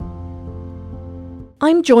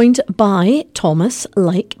I'm joined by Thomas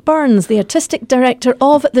Lyke-Burns, the Artistic Director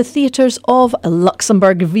of the Theatres of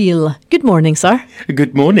Luxembourgville. Good morning, sir.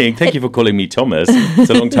 Good morning. Thank you for calling me Thomas. It's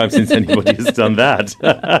a long time since anybody has done that.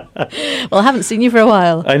 Well, I haven't seen you for a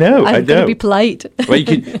while. I know. I'm going to be polite. Well, you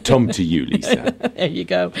can Tom to you, Lisa. There you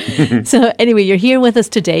go. So anyway, you're here with us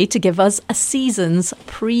today to give us a season's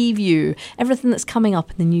preview. Everything that's coming up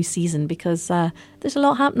in the new season, because there's a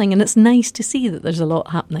lot happening, and it's nice to see that there's a lot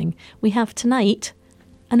happening. We have tonight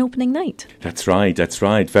an opening night. That's right.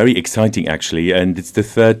 Very exciting, actually. And it's the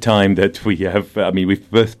third time that we have, we've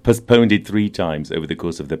postponed it 3 times over the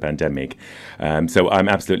course of the pandemic. So I'm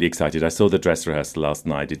absolutely excited. I saw the dress rehearsal last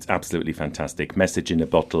night. It's absolutely fantastic. Message in a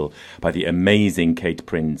Bottle by the amazing Kate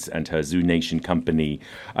Prince and her Zoo Nation company.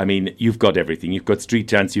 I mean, you've got everything. You've got street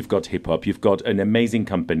dance, you've got hip hop, you've got an amazing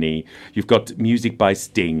company, you've got music by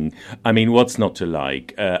Sting. I mean, what's not to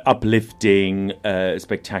like? Uplifting,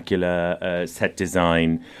 spectacular set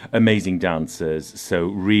design, amazing dancers. So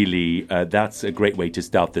really, that's a great way to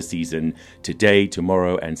start the season today,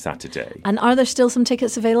 tomorrow and Saturday. And are there still some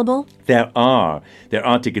tickets available? There are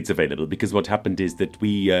tickets available, because what happened is that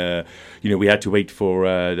we had to wait for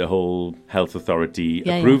the whole health authority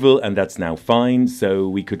approval, and that's now fine. So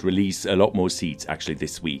we could release a lot more seats actually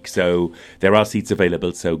this week. So there are seats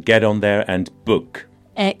available. So get on there and book.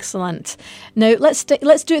 Excellent. Now, let's do it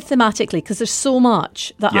thematically, because there's so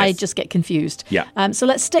much that I just get confused. Yeah. So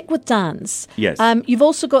let's stick with dance. Yes. You've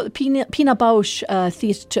also got the Pina Bausch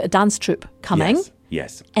theatre dance troupe coming.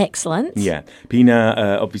 Yes. Excellent. Yeah.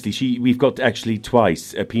 Pina, obviously, we've got actually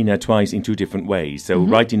Pina twice in 2 different ways. So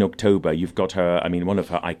right in October, you've got her, one of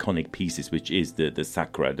her iconic pieces, which is the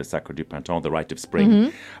Sacre du Printemps, the Rite of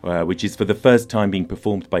Spring, which is for the first time being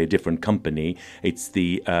performed by a different company. It's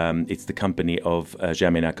the company of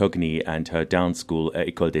Germaine Acogny and her dance school,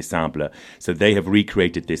 École des Sables. So they have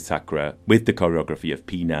recreated this Sacre with the choreography of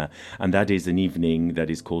Pina, and that is an evening that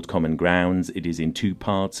is called Common Grounds. It is in 2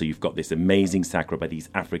 parts, so you've got this amazing Sacre by these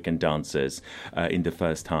African dancers in the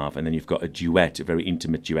first half, and then you've got a very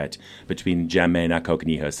intimate duet between Germaine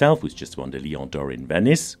Acogny herself, who's just won the Lion d'Or in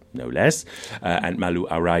Venice, no less, and Malou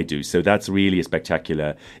Araidu. So that's really a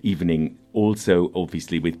spectacular evening. Also,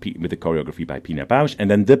 obviously, with the choreography by Pina Bausch. And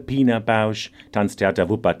then the Pina Bausch Tanztheater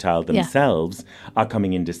Wuppertal themselves are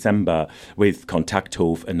coming in December with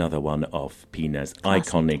Kontakthof, another one of Pina's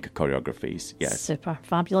iconic choreographies. Yes. Super.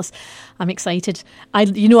 Fabulous. I'm excited. I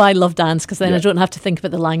love dance, because then I don't have to think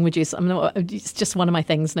about the languages. It's just one of my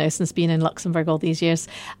things now since being in Luxembourg all these years.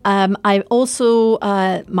 I also,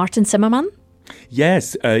 Martin Zimmermann.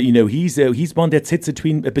 Yes, he's one that sits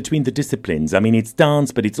between the disciplines. I mean, it's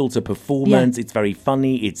dance, but it's also performance. Yeah. It's very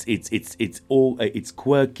funny. It's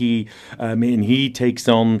quirky. And he takes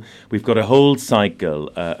on. We've got a whole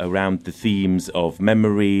cycle around the themes of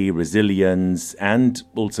memory, resilience, and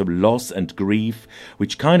also loss and grief,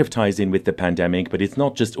 which kind of ties in with the pandemic. But it's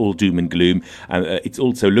not just all doom and gloom. It's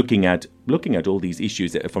also looking at all these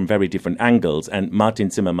issues from very different angles. And Martin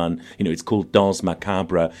Zimmermann, it's called Danse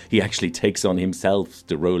Macabre. He actually takes on himself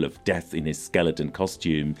the role of death in his skeleton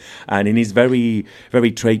costume, and in his very,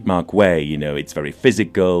 very trademark way. It's very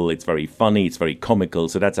physical, it's very funny, it's very comical.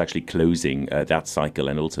 So that's actually closing that cycle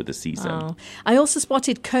and also the season. Wow. I also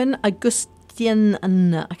spotted Koen Augustijn,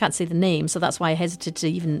 and I can't say the name, so that's why I hesitated to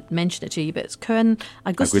even mention it to you. But it's Koen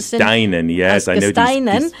Augustijn. Yes, I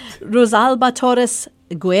know. Rosalba Torres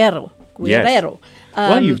Guerrero. Yes.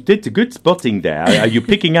 Well, you did a good spotting there. Are you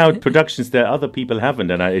picking out productions that other people haven't?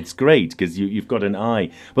 And it's great, because you've got an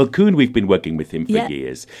eye. Well, Koen, we've been working with him for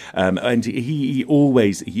years, and he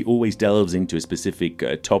always delves into a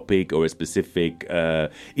specific topic or a specific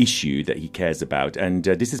issue that he cares about. And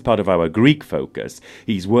this is part of our Greek focus.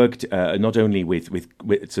 He's worked not only with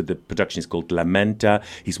so the production is called Lamenta.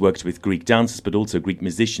 He's worked with Greek dancers, but also Greek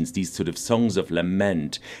musicians. These sort of songs of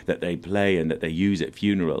lament that they play and that they use at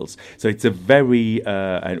funerals. So it's a very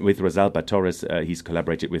and with Rosalba Torres, he's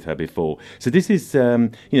collaborated with her before. So this is,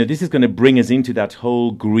 this is going to bring us into that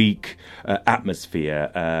whole Greek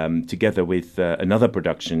atmosphere, together with another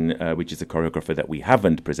production, which is a choreographer that we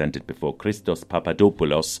haven't presented before, Christos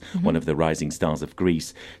Papadopoulos, one of the rising stars of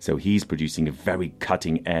Greece. So he's producing a very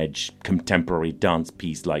cutting-edge contemporary dance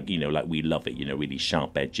piece, like we love it. Really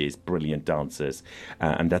sharp edges, brilliant dancers,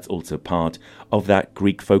 and that's also part of that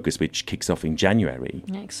Greek focus, which kicks off in January.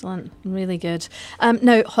 Excellent, really good.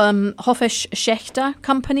 Now, Hoffisch Schechter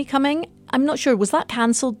Company coming. I'm not sure, was that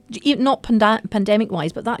cancelled, not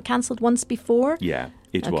pandemic-wise, but that cancelled once before? Yeah.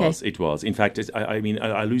 It was. In fact,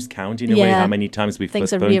 I lose count in a way how many times we've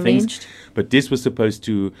postponed things. But this was supposed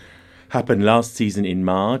to happen last season in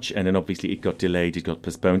March, and then obviously it got delayed, it got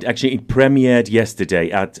postponed. Actually, it premiered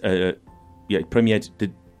yesterday at it premiered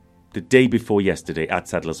the day before yesterday at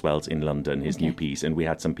Sadler's Wells in London, his new piece, and we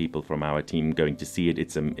had some people from our team going to see it.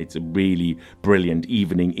 It's a really brilliant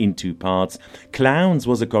evening in 2 parts. Clowns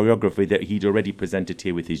was a choreography that he'd already presented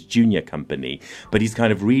here with his junior company, but he's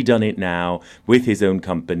kind of redone it now with his own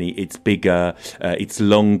company. It's bigger, it's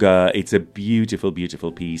longer, it's a beautiful,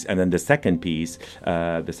 beautiful piece. And then the second piece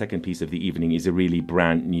of the evening is a really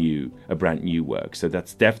brand new work. So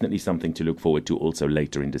that's definitely something to look forward to also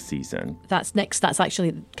later in the season. That's next. That's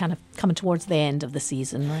actually kind of coming towards the end of the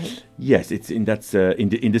season, right? Yes, in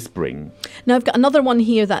the spring. Now I've got another one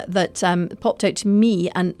here that popped out to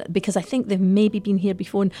me, and because I think they've maybe been here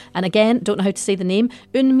before, and again, don't know how to say the name.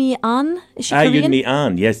 Eunmi An, is she Korean? Eunmi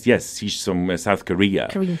An, yes, she's from South Korea.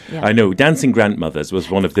 Korean, yeah. I know. Dancing Grandmothers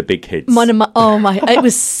was one of the big hits. It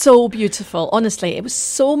was so beautiful. Honestly, it was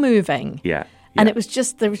so moving. Yeah. And there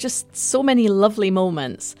were just so many lovely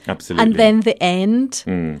moments. Absolutely. And then the end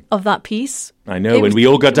of that piece. I know, and we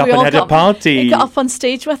all got up and had a party. He got up on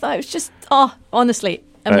stage with it. It was just, honestly,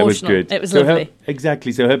 emotional. It was good. It was lovely.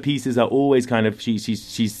 Exactly. So her pieces are always kind of,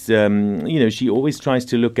 she always tries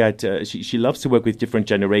to look at, she loves to work with different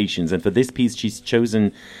generations. And for this piece, she's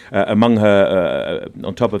chosen among her,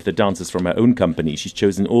 on top of the dancers from her own company, she's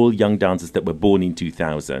chosen all young dancers that were born in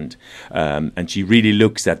 2000. And she really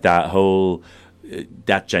looks at that whole...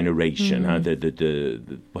 that generation,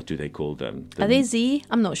 the what do they call them? Are they Z?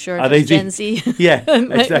 I'm not sure. Are they Gen Z? Yeah,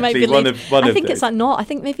 exactly. I think it's not. I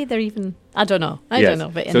think maybe they're even. I don't know. I don't know.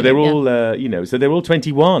 But anyway, so they're all, so they're all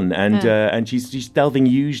 21, and she's delving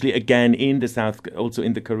usually again in the also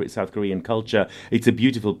in the South Korean culture. It's a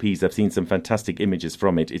beautiful piece. I've seen some fantastic images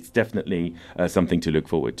from it. It's definitely something to look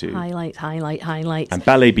forward to. Highlight. And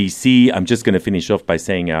Ballet BC. I'm just going to finish off by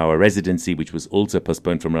saying our residency, which was also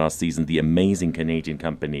postponed from last season, the amazing Canadian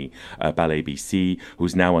company Ballet BC,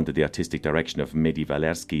 who's now under the artistic direction of Mehdi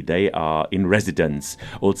Valersky. They are in residence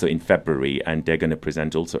also in February, and they're going to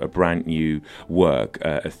present also a brand new work,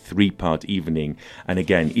 a 3-part evening. And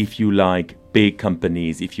again, if you like big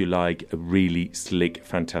companies, if you like a really slick,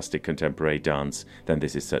 fantastic contemporary dance, then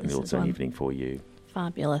this is certainly also an evening for you.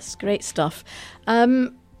 Fabulous. Great stuff.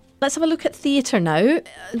 Let's have a look at theatre now.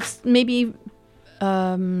 Maybe...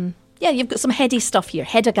 you've got some heady stuff here.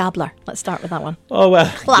 Hedda Gabler. Let's start with that one. Oh,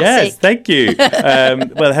 well, classic. Yes, thank you.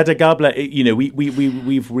 Well, Hedda Gabler,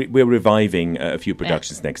 we're reviving a few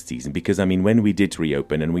productions next season because, I mean, when we did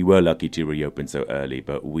reopen, and we were lucky to reopen so early,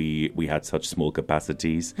 but we had such small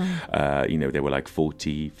capacities. There were like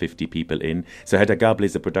 40, 50 people in. So Hedda Gabler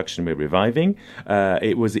is a production we're reviving.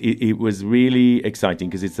 It was really exciting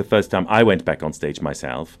because it's the first time I went back on stage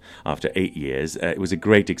myself after 8 years. It was a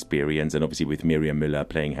great experience, and obviously with Miriam Müller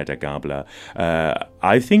playing Hedda Gabler.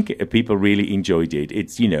 I think people really enjoyed it.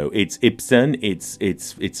 It's Ibsen,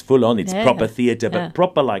 it's full on, it's proper theatre, but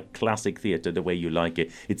proper like classic theatre, the way you like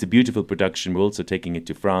it. It's a beautiful production. We're also taking it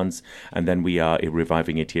to France, and then we are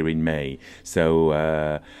reviving it here in May.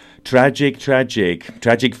 So tragic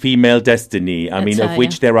female destiny. I mean, of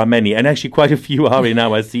which there are many, and actually quite a few are in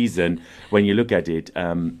our season when you look at it.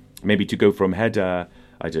 Maybe to go from Hedda,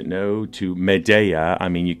 I don't know, to Medea, I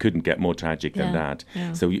mean, you couldn't get more tragic than that.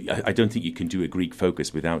 Yeah. So I don't think you can do a Greek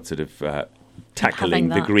focus without sort of tackling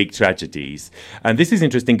the Greek tragedies. And this is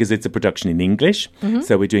interesting because it's a production in English.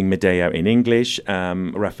 So we're doing Medea in English.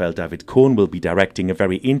 Raphael David Kohn will be directing a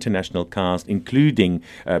very international cast, including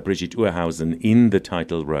Brigitte Urhausen in the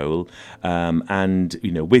title role. And,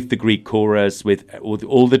 with the Greek chorus, with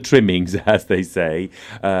all the trimmings, as they say.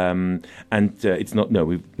 We've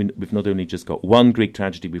not only just got one Greek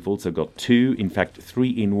tragedy, we've also got 2, in fact, 3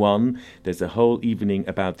 in 1. There's a whole evening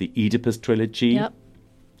about the Oedipus trilogy. Yep.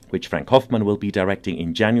 Which Frank Hoffman will be directing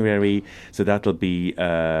in January. So that'll be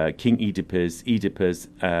King Oedipus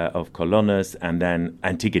of Colonus, and then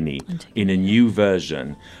Antigone in a new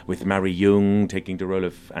version with Mary Jung taking the role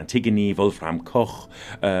of Antigone, Wolfram Koch,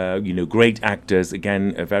 great actors.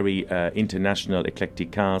 Again, a very international,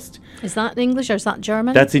 eclectic cast. Is that in English or is that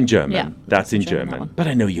German? That's in German. Yeah, that's in German. But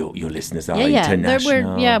I know your listeners are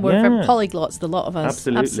international. We're polyglots, the lot of us.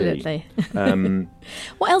 Absolutely.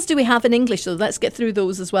 What else do we have in English, though? Let's get through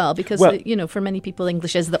those as well. Because, for many people,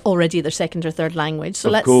 English is already their second or third language. So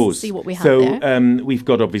let's see what we have there. So we've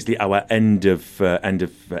got, obviously, our end of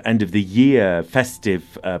the year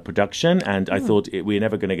festive production. And I thought we're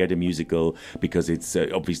never going to get a musical because it's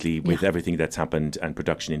obviously with everything that's happened and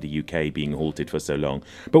production in the UK being halted for so long.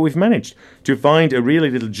 But we've managed to find a really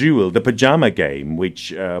little jewel, The Pyjama Game,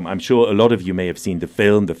 which I'm sure a lot of you may have seen the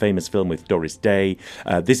famous film with Doris Day.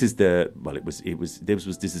 This is it was This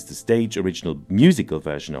is the stage original musical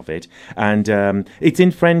version of it, and it's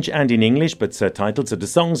in French and in English, but subtitled. So the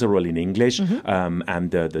songs are all in English,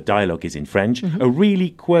 and the dialogue is in French. A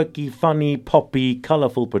really quirky, funny, poppy,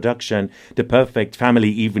 colourful production. The perfect family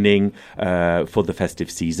evening for the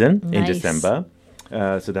festive season in December.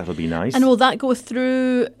 So that'll be nice. And will that go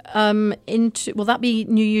through will that be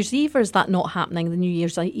New Year's Eve, or is that not happening, the New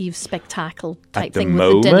Year's Eve spectacle type thing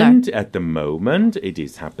with the dinner? At the moment, it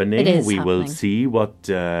is happening. We will see what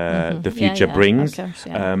the future brings. Of course,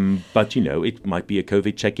 but, it might be a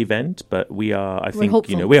COVID check event, but we're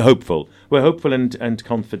hopeful. We're hopeful. We're hopeful and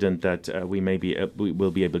confident that we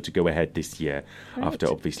will be able to go ahead this year after,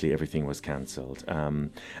 obviously, everything was cancelled. I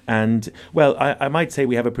might say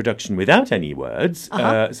we have a production without any words.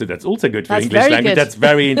 So that's also good for English language. That's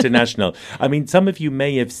very international. I mean, some of you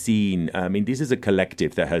may have seen, this is a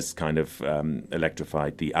collective that has kind of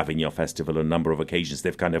electrified the Avignon Festival on a number of occasions.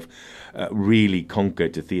 They've kind of really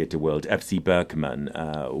conquered the theatre world. FC Berkman,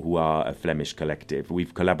 who are a Flemish collective.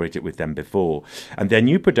 We've collaborated with them before. And their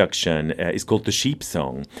new production is called The Sheep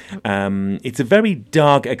Song. It's a very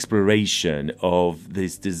dark exploration of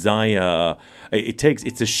this desire.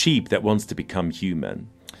 It's a sheep that wants to become human.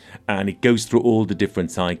 And it goes through all the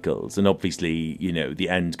different cycles. And obviously, the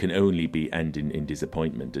end can only be end in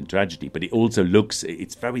disappointment and tragedy. But it also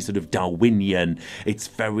it's very sort of Darwinian. It's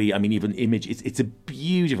very, even image. It's a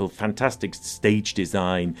beautiful, fantastic stage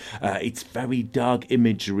design. It's very dark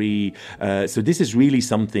imagery. So this is really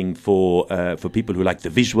something for people who like the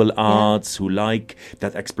visual arts, who like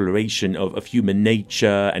that exploration of human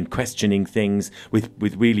nature and questioning things with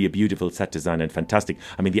really a beautiful set design and fantastic.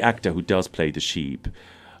 The actor who does play the sheep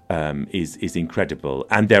is incredible,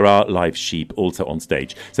 and there are live sheep also on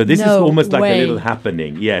stage. So this is almost like a little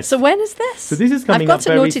happening. Yes. So when is this? So this is coming up very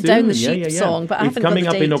soon. I've got to note it down, the sheep song, but I haven't got the date. It's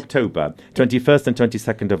coming up in October, 21st and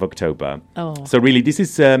 22nd of October. Oh. So really, this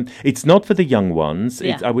is it's not for the young ones.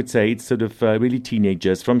 I would say it's sort of really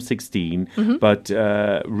teenagers from 16, but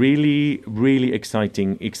really, really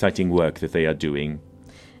exciting work that they are doing.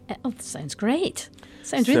 Oh, that sounds great.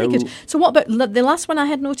 Sounds really good. So what about the last one I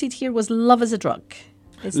had noted here was Love is a Drug.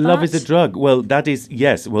 Love is a Drug. Well, that is,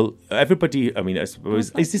 yes. Well, everybody, I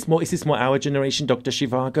suppose, is this more our generation, Dr.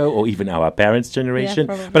 Zhivago, or even our parents' generation?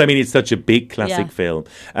 Yeah, but it's such a big classic film.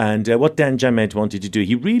 And what Dan Jamet wanted to do,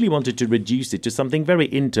 he really wanted to reduce it to something very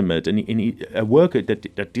intimate, and a work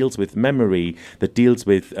that deals with memory, that deals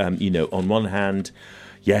with, on one hand,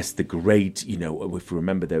 yes, the great, if we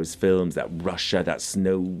remember those films, that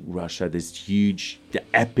Snow Russia, this huge,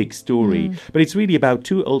 epic story. But it's really about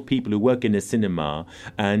two old people who work in a cinema,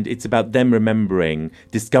 and it's about them remembering,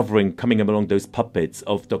 discovering, coming along those puppets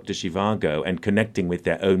of Dr. Zhivago and connecting with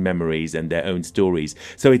their own memories and their own stories.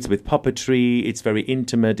 So it's with puppetry, it's very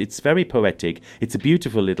intimate, it's very poetic. It's a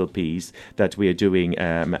beautiful little piece that we are doing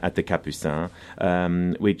at the Capucin,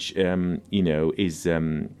 which,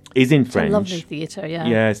 is in French. It's a lovely theatre, yeah.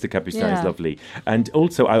 Yes, the Capucin is lovely. And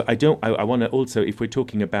also, I want to also, if we're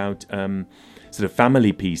talking about sort of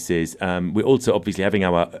family pieces, we're also obviously having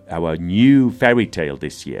our new fairy tale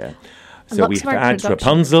this year. So we've had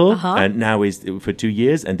Rapunzel, and now is for 2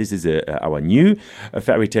 years, and this is our new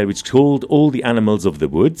fairy tale, which is called All the Animals of the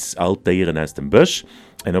Woods, Altair aus dem Busch.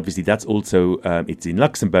 And obviously that's also, it's in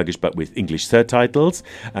Luxembourgish, but with English subtitles.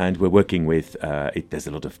 And we're working with, there's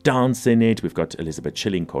a lot of dance in it. We've got Elizabeth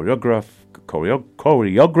Schilling choreographing.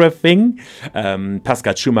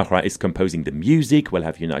 Pascal Schumacher is composing the music. We'll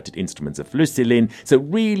have United Instruments of Lucilin. So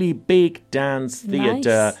really big dance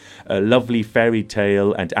theatre, a lovely fairy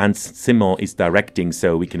tale. And Anne Simon is directing,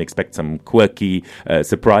 so we can expect some quirky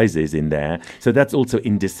surprises in there. So that's also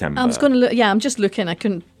in December. I was going to look, I'm just looking. I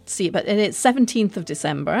couldn't see it, but it's 17th of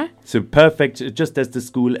December. So perfect, just as the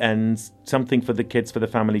school ends, something for the kids, for the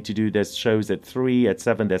family to do. There's shows at 3, at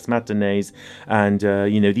 7, there's matinees, and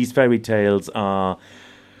these fairy tales are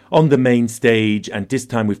on the main stage, and this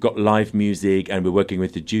time we've got live music, and we're working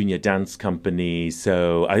with the Junior Dance Company,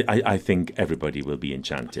 so I think everybody will be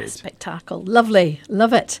enchanted. Spectacle. Lovely.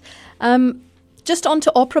 Love it. Just on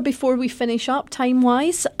to opera before we finish up,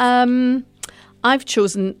 time-wise. I've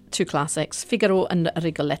chosen 2 classics, Figaro and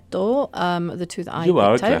Rigoletto, the 2 that I picked out. You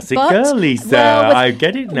are a classic girl, Lisa. I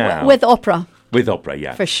get it now. With opera. With opera,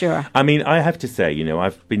 yeah. For sure. I have to say,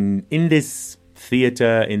 I've been in this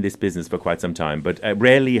theatre, in this business for quite some time, but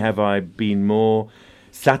rarely have I been more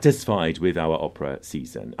satisfied with our opera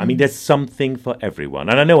season. I mean, there's something for everyone.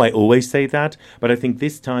 And I know I always say that, but I think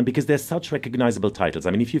this time, because there's such recognizable titles.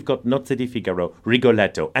 I mean, if you've got Nozze di Figaro,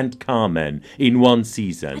 Rigoletto, and Carmen in one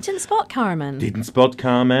season. I didn't spot Carmen. Didn't spot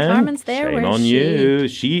Carmen? Carmen's there. Shame Where on is you.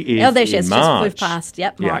 She is Oh, there she is. March. Just flew past.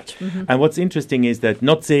 Yep, March. Yeah. And what's interesting is that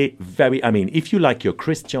Nozze, if you like your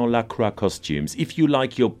Christian Lacroix costumes, if you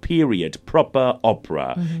like your period, proper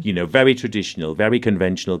opera, very traditional, very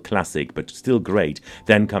conventional, classic, but still great,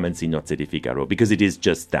 then come and see Nozze di Figaro, because it is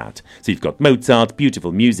just that. So you've got Mozart,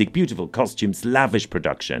 beautiful music, beautiful costumes, lavish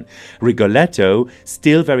production. Rigoletto,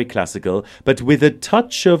 still very classical, but with a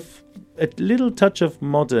little touch of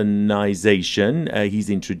modernization. He's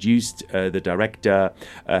introduced, the director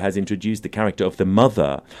has introduced the character of the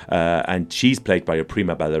mother, and she's played by a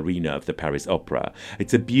prima ballerina of the Paris Opera.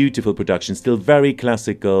 It's a beautiful production, still very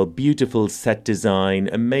classical, beautiful set design,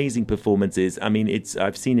 amazing performances. I mean,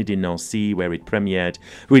 I've seen it in Nancy where it premiered,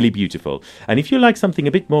 really beautiful. And if you like something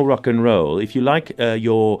a bit more rock and roll, if you like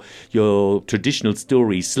your traditional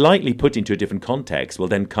story slightly put into a different context, well,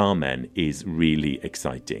 then Carmen is really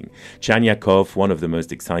exciting. Chanyakov, one of the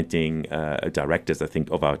most exciting directors, I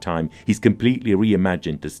think, of our time, he's completely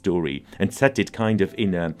reimagined the story and set it kind of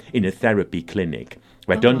in a therapy clinic,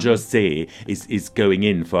 where Don José is going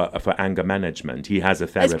in for anger management. He has a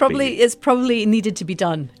therapy. It's probably needed to be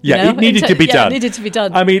done. Yeah, it needed to be done. It needed to be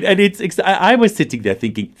done. I mean, and I was sitting there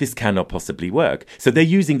thinking, this cannot possibly work. So they're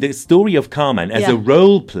using the story of Carmen as a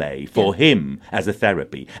role play for him as a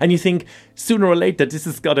therapy. And you think, sooner or later, this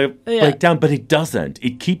has got to break down. But it doesn't.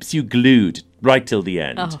 It keeps you glued right till the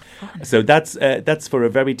end. Oh, fun. So that's for a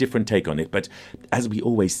very different take on it. But as we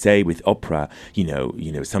always say with opera,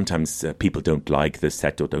 sometimes people don't like the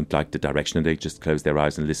set or don't like the direction, and they just close their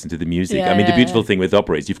eyes and listen to the music. Yeah, I mean, the beautiful thing with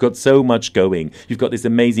opera is you've got so much going. You've got this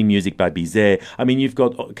amazing music by Bizet. I mean, you've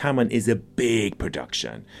got Carmen is a big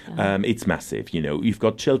production. It's massive. You've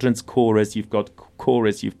got children's chorus. You've got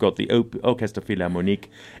the Orchestre Philharmonique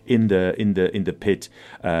in the pit.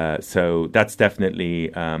 So that's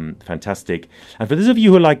definitely fantastic. And for those of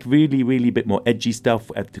you who like really, really a bit more edgy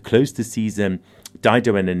stuff at the close to season,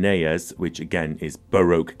 Dido and Aeneas, which again is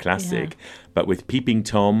Baroque classic, but with Peeping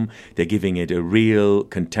Tom, they're giving it a real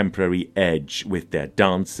contemporary edge with their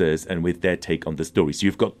dancers and with their take on the story. So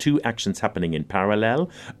you've got two actions happening in parallel,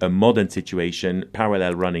 a modern situation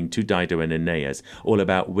parallel running to Dido and Aeneas, all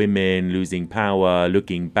about women losing power,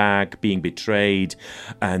 looking back, being betrayed,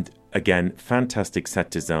 and again, fantastic set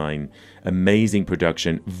design, amazing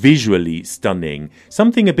production, visually stunning,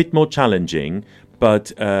 something a bit more challenging,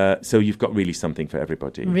 but so you've got really something for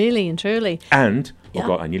everybody. Really and truly. And oh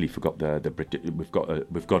God, I nearly forgot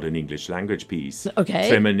we've got an English language piece. Okay.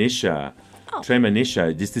 Tremonisha.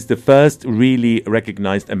 Tremonisha. This is the first really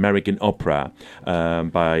recognized American opera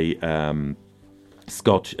by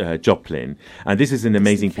Scott Joplin, and this is an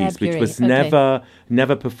amazing piece which was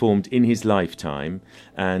never performed in his lifetime,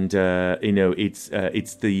 and it's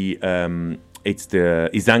the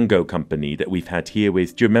Izango company that we've had here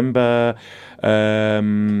with. Do you remember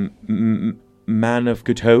Man of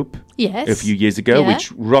Good Hope? Yes. A few years ago,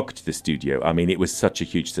 which rocked the studio. I mean, it was such a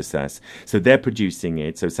huge success. So they're producing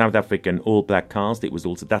it. So South African all-black cast.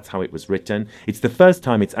 That's how it was written. It's the first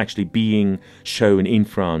time it's actually being shown in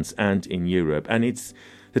France and in Europe. And it's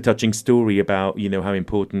the touching story about, how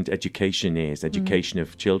important education is, education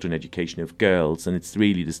of children, education of girls. And it's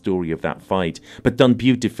really the story of that fight, but done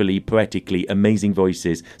beautifully, poetically, amazing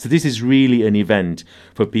voices. So this is really an event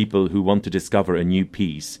for people who want to discover a new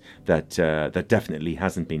piece that definitely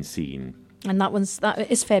hasn't been seen. And that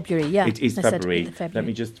is February, yeah. It is February. Let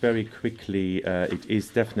me just very quickly, it is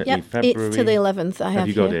definitely February. It's to the 11th, Have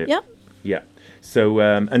you got it? Yep. Yeah. So,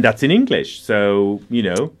 and that's in English, so,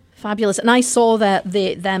 Fabulous. And I saw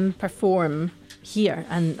them perform here,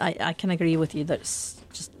 and I can agree with you that it's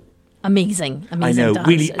just amazing I know, dancers.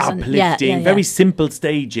 really uplifting, very simple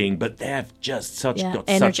staging, but they have just got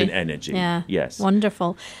such an energy. Yeah, yes,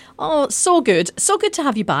 wonderful. Oh, so good to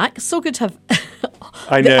have you back. So good to have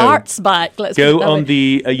I the know. Arts back. Let's go on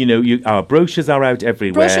the our brochures are out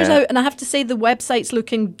everywhere. Brochures out, and I have to say the website's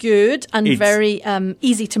looking good and very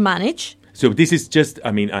easy to manage. So this is just,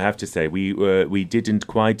 I have to say, we didn't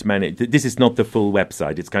quite manage. This is not the full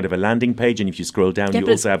website. It's kind of a landing page, and if you scroll down, you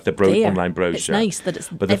also have the online brochure. It's nice that it's.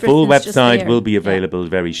 But the full website will be available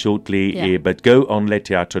very shortly. But go on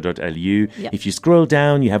leteatro.lu. If you scroll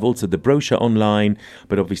down, you have also the brochure online.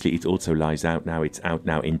 But obviously, it also lies out now. It's out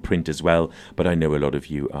now in print as well. But I know a lot of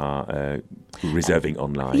you are reserving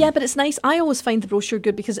online. Yeah, but it's nice. I always find the brochure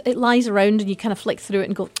good because it lies around, and you kind of flick through it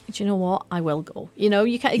and go, do you know what? I will go.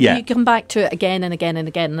 You come back to it again and again and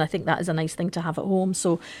again, and I think that is a nice thing to have at home.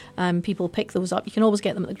 So people pick those up. You can always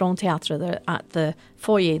get them at the Grand Theatre. They're at the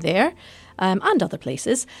foyer there, and other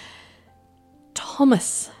places.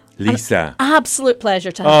 Thomas. Lisa. An absolute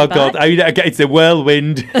pleasure to have you back. God, it's a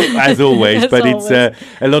whirlwind, as always, but it's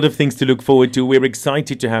a lot of things to look forward to. We're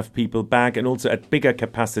excited to have people back, and also at bigger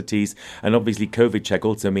capacities. And obviously, COVID check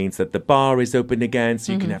also means that the bar is open again,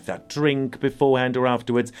 so you can have that drink beforehand or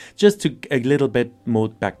afterwards, just to a little bit more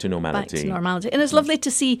back to normality. Back to normality. And it's lovely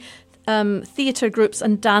to see theatre groups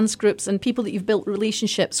and dance groups and people that you've built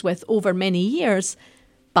relationships with over many years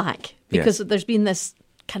back, because there's been this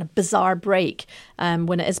kind of bizarre break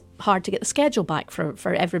when it is hard to get the schedule back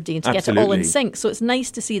for everybody and to get it all in sync. So it's nice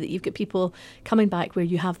to see that you've got people coming back where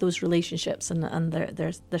you have those relationships and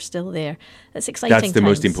they're still there. It's exciting. That's the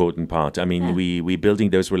most important part. I mean, we're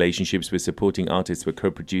building those relationships. We're supporting artists. We're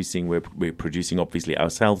co-producing. We're producing obviously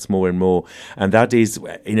ourselves more and more. And that is,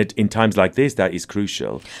 in times like this, that is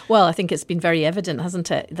crucial. Well, I think it's been very evident, hasn't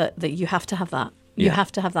it, that you have to have that. You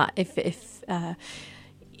have to have that if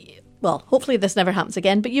well, hopefully this never happens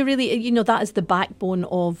again, but you really, that is the backbone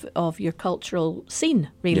of your cultural scene,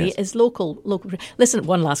 really, is local. Listen,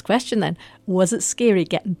 one last question then. Was it scary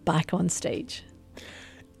getting back on stage?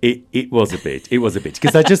 It was a bit,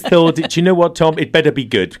 because I just thought, do you know what, Tom? It better be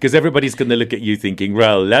good, because everybody's going to look at you thinking,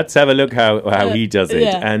 well, let's have a look how he does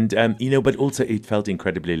it. And, but also it felt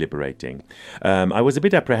incredibly liberating. I was a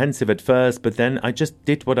bit apprehensive at first, but then I just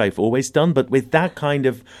did what I've always done, but with that kind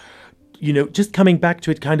of, just coming back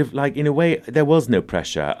to it, kind of like, in a way, there was no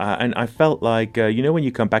pressure. And I felt like, when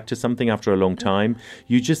you come back to something after a long time,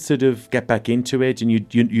 you just sort of get back into it, and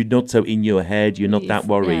you're not so in your head, you're not that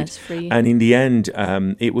worried. Yeah, it's free. And in the end,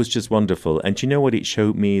 it was just wonderful. And you know what? It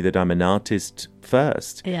showed me that I'm an artist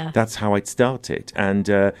first. Yeah. That's how it started.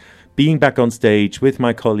 And being back on stage with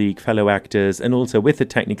my colleague, fellow actors, and also with the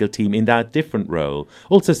technical team in that different role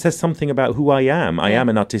also says something about who I am. I am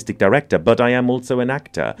an artistic director, but I am also an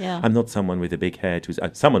actor. Yeah. I'm not someone with a big head who's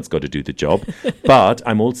someone's got to do the job, but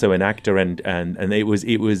I'm also an actor, and it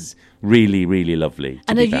was really, really lovely to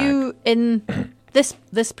and be are back. you in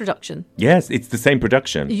this production? Yes, it's the same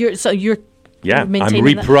production. You're I'm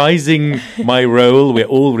maintaining reprising my role. We're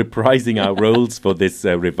all reprising our roles for this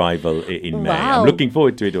revival in May. Wow. I'm looking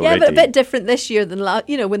forward to it already. Yeah, but a bit different this year than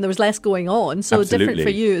when there was less going on. So Absolutely. different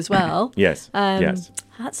for you as well. Yes, yes.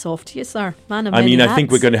 Hats off to you, sir. Man of I many mean, hats. I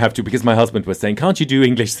think we're going to have to, because my husband was saying, can't you do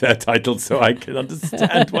English subtitles so I can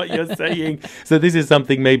understand what you're saying? So this is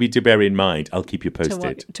something maybe to bear in mind. I'll keep you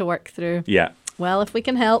posted. To work through. Yeah. Well, if we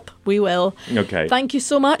can help, we will. Okay. Thank you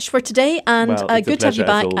so much for today, and it's good to have you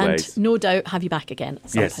back, as always. And no doubt have you back again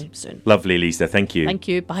sometime soon. Lovely, Lisa. Thank you. Thank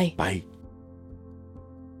you. Bye. Bye.